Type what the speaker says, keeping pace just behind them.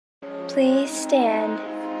Please stand.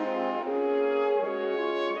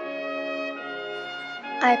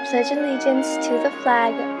 I pledge allegiance to the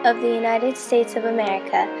flag of the United States of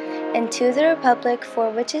America and to the republic for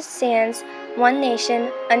which it stands, one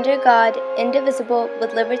nation, under God, indivisible,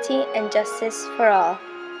 with liberty and justice for all.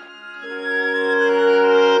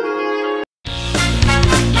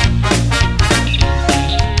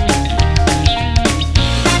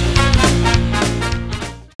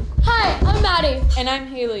 Hi, I'm Maddie. And I'm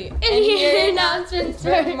Haley. And here are announcements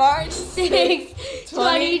for March 6,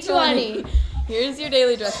 2020. Here's your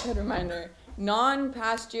daily dress code reminder.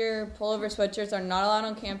 Non-past year pullover sweatshirts are not allowed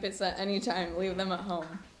on campus at any time. Leave them at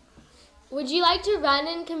home. Would you like to run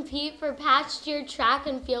and compete for past year track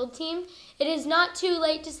and field team? It is not too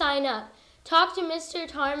late to sign up. Talk to Mr.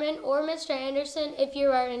 Tarman or Mr. Anderson if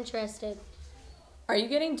you are interested. Are you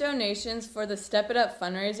getting donations for the Step It Up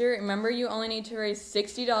fundraiser? Remember, you only need to raise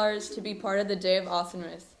 $60 to be part of the Day of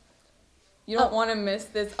Awesomeness. You don't want to miss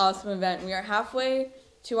this awesome event. We are halfway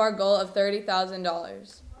to our goal of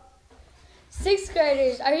 $30,000. Sixth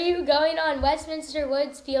graders, are you going on Westminster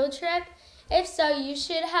Woods field trip? If so, you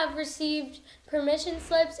should have received permission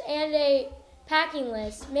slips and a packing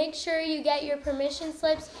list. Make sure you get your permission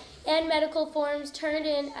slips and medical forms turned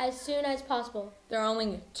in as soon as possible. There are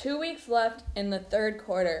only 2 weeks left in the third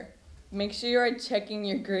quarter. Make sure you are checking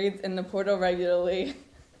your grades in the portal regularly.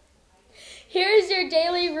 Here's your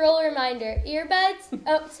daily rule reminder.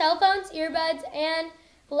 Cell phones, earbuds, and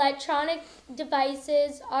electronic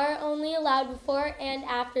devices are only allowed before and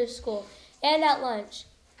after school and at lunch.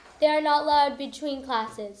 They are not allowed between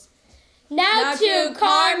classes. Now to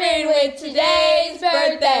Carmen with today's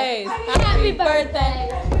birthdays. Happy birthday.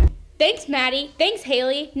 Thanks, Maddie. Thanks,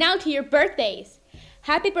 Haley. Now to your birthdays.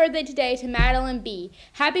 Happy birthday today to Madeline B.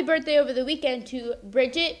 Happy birthday over the weekend to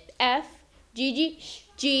Bridget F., Gigi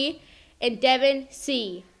G., and Devin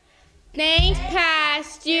C. Thanks,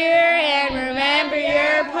 past year, and remember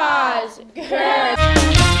your pause. Girls.